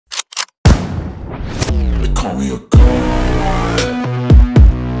me a god.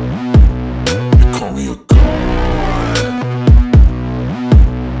 You call me a god.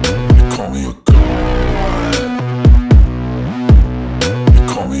 You call me a god. You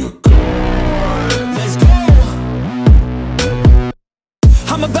call me a god. Let's go.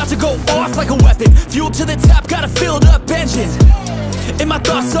 I'm about to go off like a weapon. Fuel to the top, got a filled up engine. In my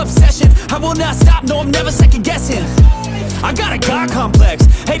thoughts, obsession. I will not stop, no, I'm never second guessing. I got a God complex.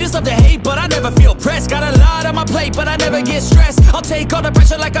 Haters love to hate, but I never feel pressed. Got a lot on my plate, but I never get stressed. I'll take all the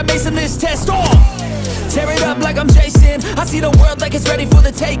pressure like I'm acing this test. Tear it up like I'm Jason. I see the world like it's ready for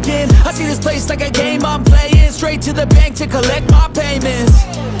the taking. I see this place like a game I'm playing. Straight to the bank to collect my payments.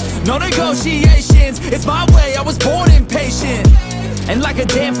 No negotiations, it's my way, I was born impatient. And like a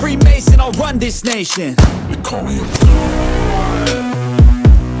damn Freemason, I'll run this nation. You call me a god.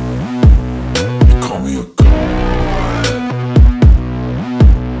 You call me a god.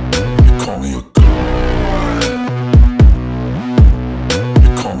 You call me a god. You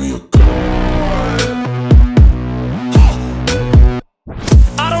call me a god.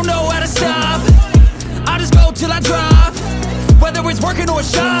 I don't know how to stop. I just go till I drop. Whether it's working or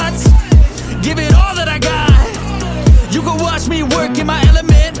shots, give it all that I got. You can watch me work in my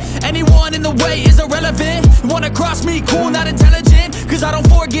element. Anyone in the way is irrelevant. You wanna cross me, cool, not intelligent. Cause I don't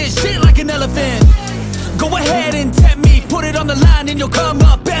forget shit like an elephant. Go ahead and tempt me, put it on the line and you'll come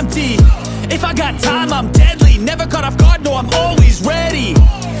up empty. If I got time, I'm deadly. Never caught off guard, no, I'm always ready.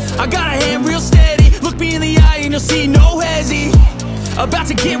 I got a hand real steady. Look me in the eye and you'll see no hezzy. About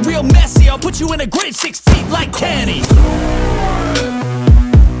to get real messy. I'll put you in a grave 6 feet like Kenny.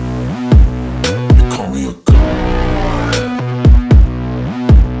 You call me a god.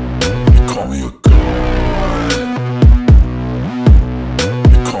 You call me a god.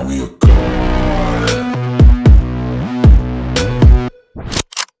 You call me a god.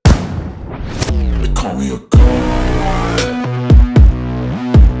 You call me a god.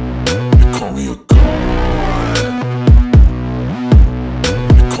 You call me a god.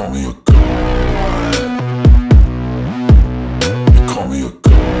 You call me a god. You call me a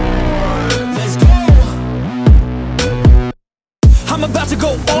god. Let's go. I'm about to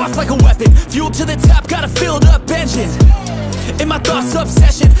go off like a weapon. Fuel to the top, got a filled up engine. In my thoughts,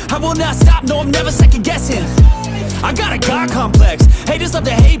 obsession. I will not stop, no, I'm never second guessing. I got a God complex. Haters love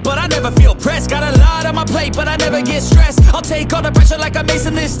to hate, but I never feel pressed. Got a lot on my plate, but I never get stressed. I'll take all the pressure like I'm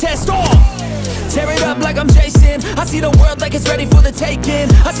acing this test. Tear it up like I'm Jason. I see the world like it's ready for the taking.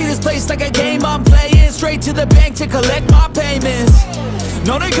 I see this place like a game I'm playing. Straight to the bank to collect my payments.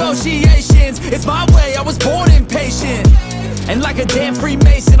 No negotiations, it's my way, I was born impatient. And like a damn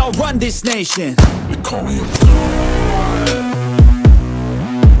Freemason, I'll run this nation. You call me a god.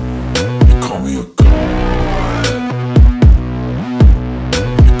 You call me a god.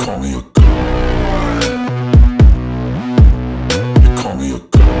 You call me a god. You call me a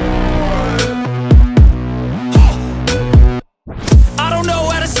god. I don't know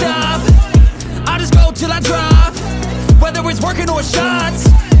how to stop. I just go till I drop. Whether it's working or shots,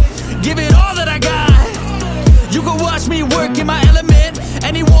 give it all that I got. You can watch me work in my element.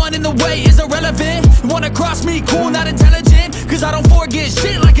 Anyone in the way is irrelevant. You wanna cross me, cool, not intelligent. Cause I don't forget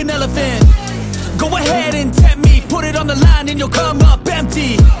shit like an elephant. Go ahead and tempt me, put it on the line and you'll come up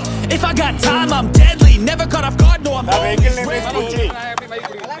empty. If I got time, I'm deadly. Never caught off guard, no, I'm always ready.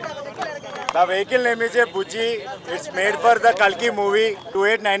 The vehicle name is a Buji. It's made for the Kalki movie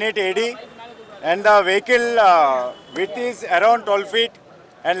 2898 AD. And the vehicle width is around 12 feet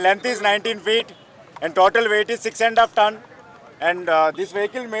and length is 19 feet. And total weight is 6.5 ton. And this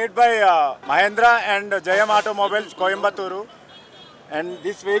vehicle made by Mahindra and Jayam Automobiles, Coimbatore. And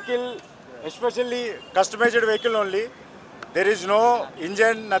this vehicle, especially customized vehicle only. There is no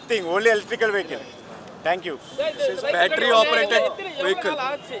engine, nothing, only electrical vehicle. Thank you. This is battery operated vehicle.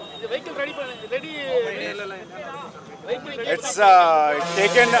 It's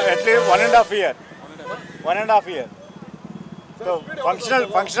taken at least 1.5 years. 1.5 years. So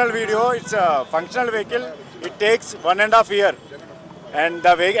functional video, it's a functional vehicle. It takes 1.5 years. And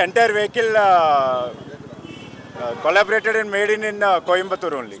the entire vehicle collaborated and made in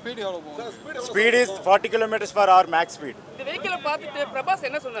Coimbatore only. Speed is 40 km/h max speed. The vehicle paathitte Prabhas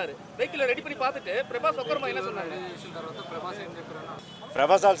enna sonnaru? Vehicle ready panni paathitte Prabhas okkaruma enna sonnaru?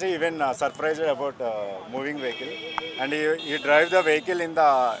 Prabhas also even surprised about moving vehicle, and he drive the vehicle in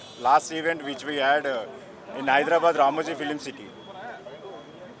the last event which we had in Hyderabad Ramoji Film City.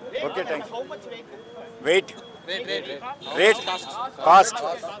 Okay, thanks. How much Weight. Rate. Cost.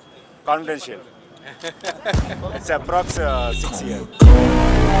 Confidential. It's approx 6 years.